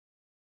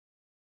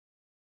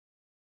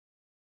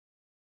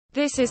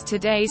This is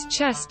today's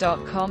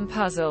chess.com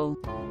puzzle.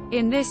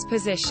 In this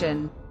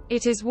position,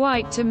 it is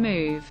white to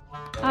move.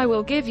 I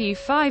will give you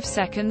 5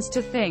 seconds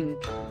to think.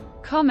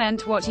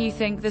 Comment what you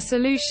think the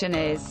solution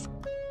is.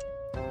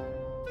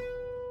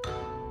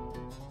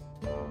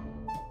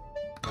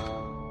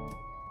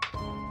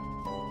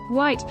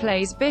 White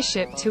plays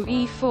bishop to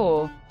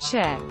e4,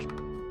 check.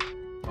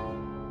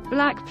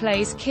 Black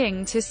plays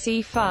king to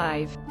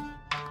c5.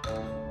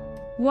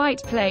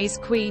 White plays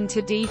queen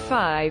to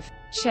d5,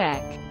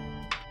 check.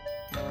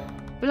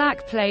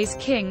 Black plays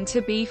king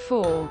to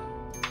b4.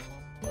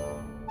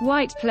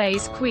 White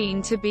plays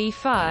queen to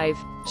b5,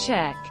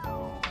 check.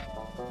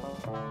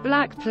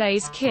 Black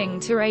plays king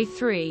to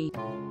a3.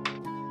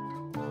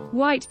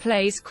 White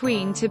plays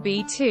queen to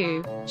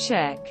b2,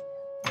 check.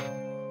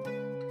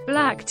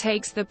 Black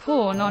takes the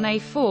pawn on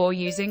a4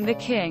 using the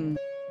king.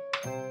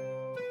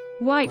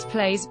 White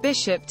plays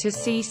bishop to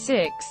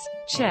c6,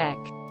 check.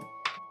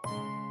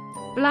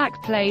 Black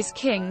plays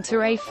king to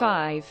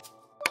a5.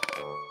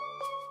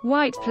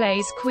 White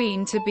plays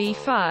queen to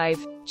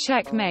b5,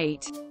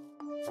 checkmate.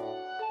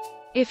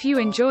 If you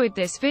enjoyed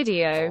this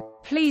video,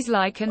 please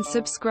like and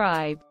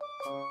subscribe.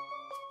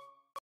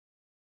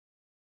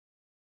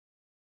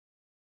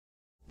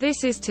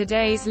 This is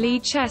today's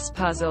lead chess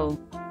puzzle.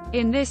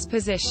 In this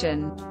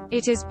position,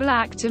 it is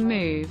black to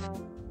move.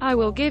 I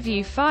will give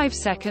you 5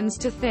 seconds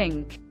to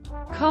think.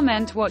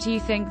 Comment what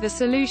you think the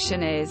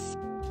solution is.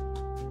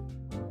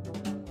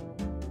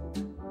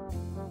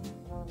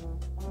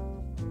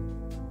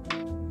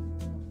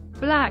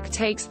 Black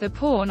takes the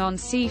pawn on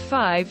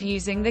c5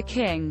 using the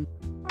king.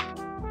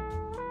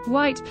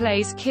 White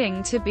plays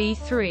king to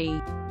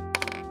b3.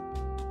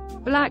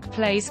 Black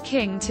plays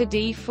king to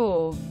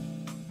d4.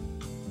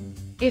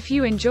 If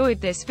you enjoyed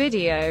this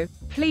video,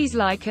 please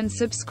like and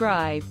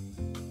subscribe.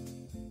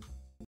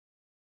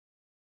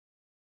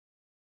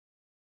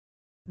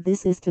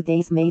 This is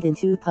today's mate in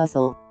 2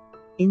 puzzle.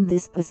 In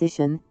this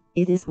position,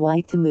 it is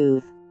white to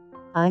move.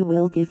 I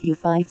will give you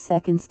 5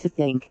 seconds to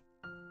think.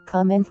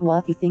 Comment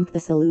what you think the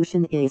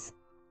solution is.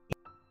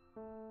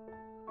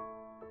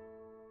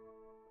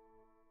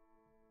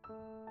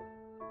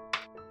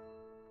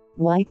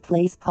 White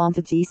plays pawn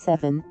to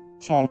g7,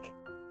 check.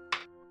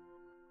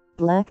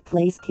 Black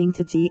plays king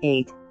to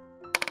g8.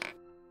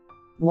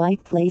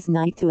 White plays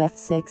knight to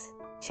f6,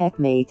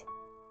 checkmate.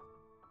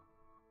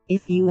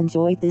 If you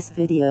enjoyed this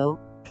video,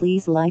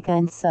 please like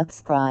and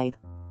subscribe.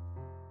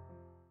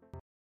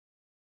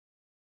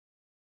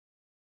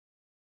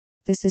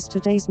 This is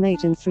today's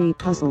mate in 3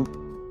 puzzle.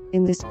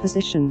 In this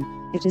position,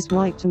 it is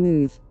white to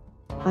move.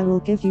 I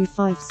will give you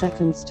 5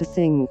 seconds to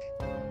think.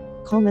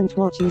 Comment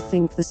what you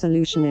think the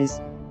solution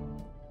is.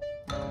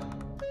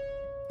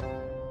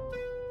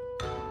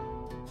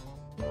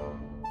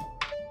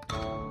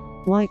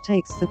 White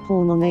takes the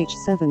pawn on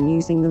h7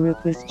 using the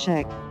rook with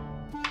check.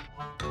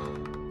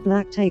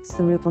 Black takes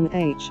the rook on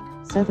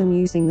h7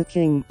 using the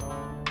king.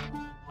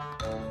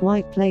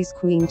 White plays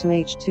queen to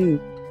h2,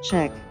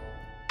 check.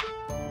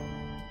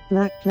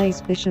 Black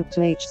plays bishop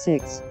to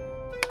h6.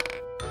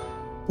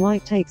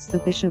 White takes the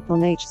bishop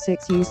on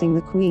h6 using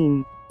the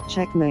queen,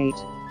 checkmate.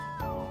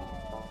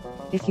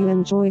 If you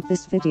enjoyed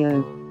this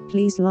video,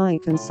 please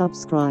like and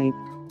subscribe.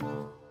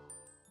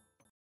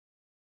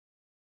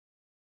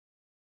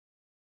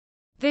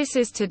 This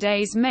is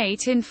today's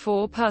mate in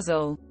 4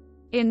 puzzle.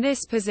 In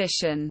this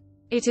position,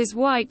 it is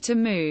white to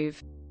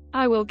move.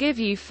 I will give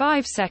you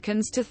 5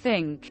 seconds to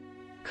think.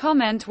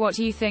 Comment what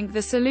you think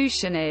the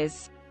solution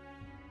is.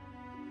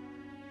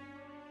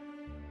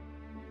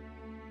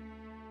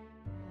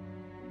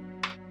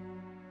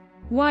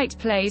 White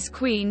plays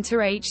queen to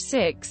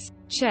h6,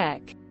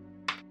 check.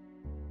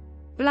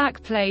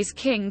 Black plays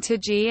king to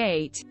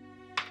g8.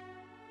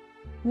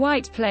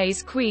 White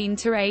plays queen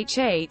to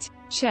h8,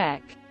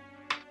 check.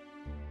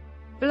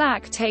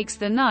 Black takes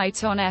the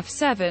knight on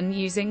f7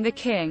 using the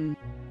king.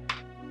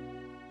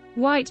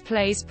 White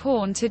plays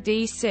pawn to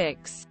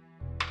d6.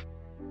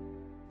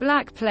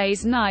 Black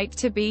plays knight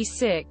to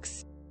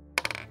b6.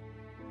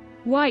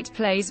 White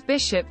plays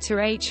bishop to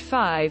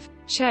h5,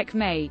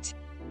 checkmate.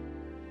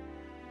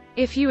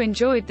 If you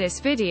enjoyed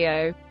this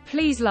video,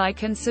 please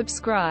like and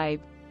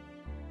subscribe.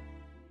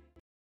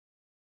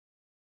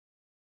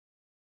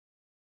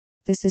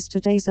 This is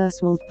today's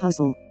Auerswald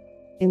puzzle.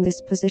 In this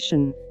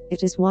position,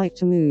 it is white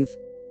to move.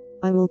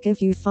 I will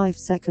give you 5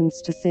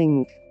 seconds to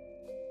think.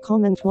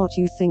 Comment what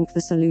you think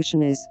the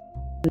solution is.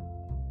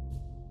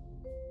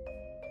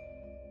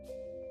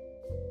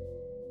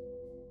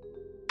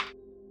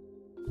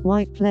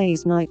 White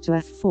plays knight to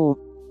f4.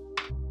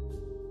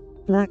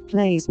 Black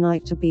plays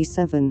knight to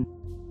b7.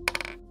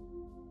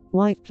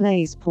 White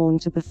plays pawn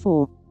to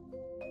b4.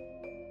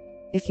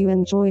 If you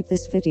enjoyed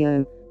this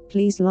video,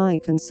 please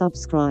like and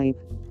subscribe.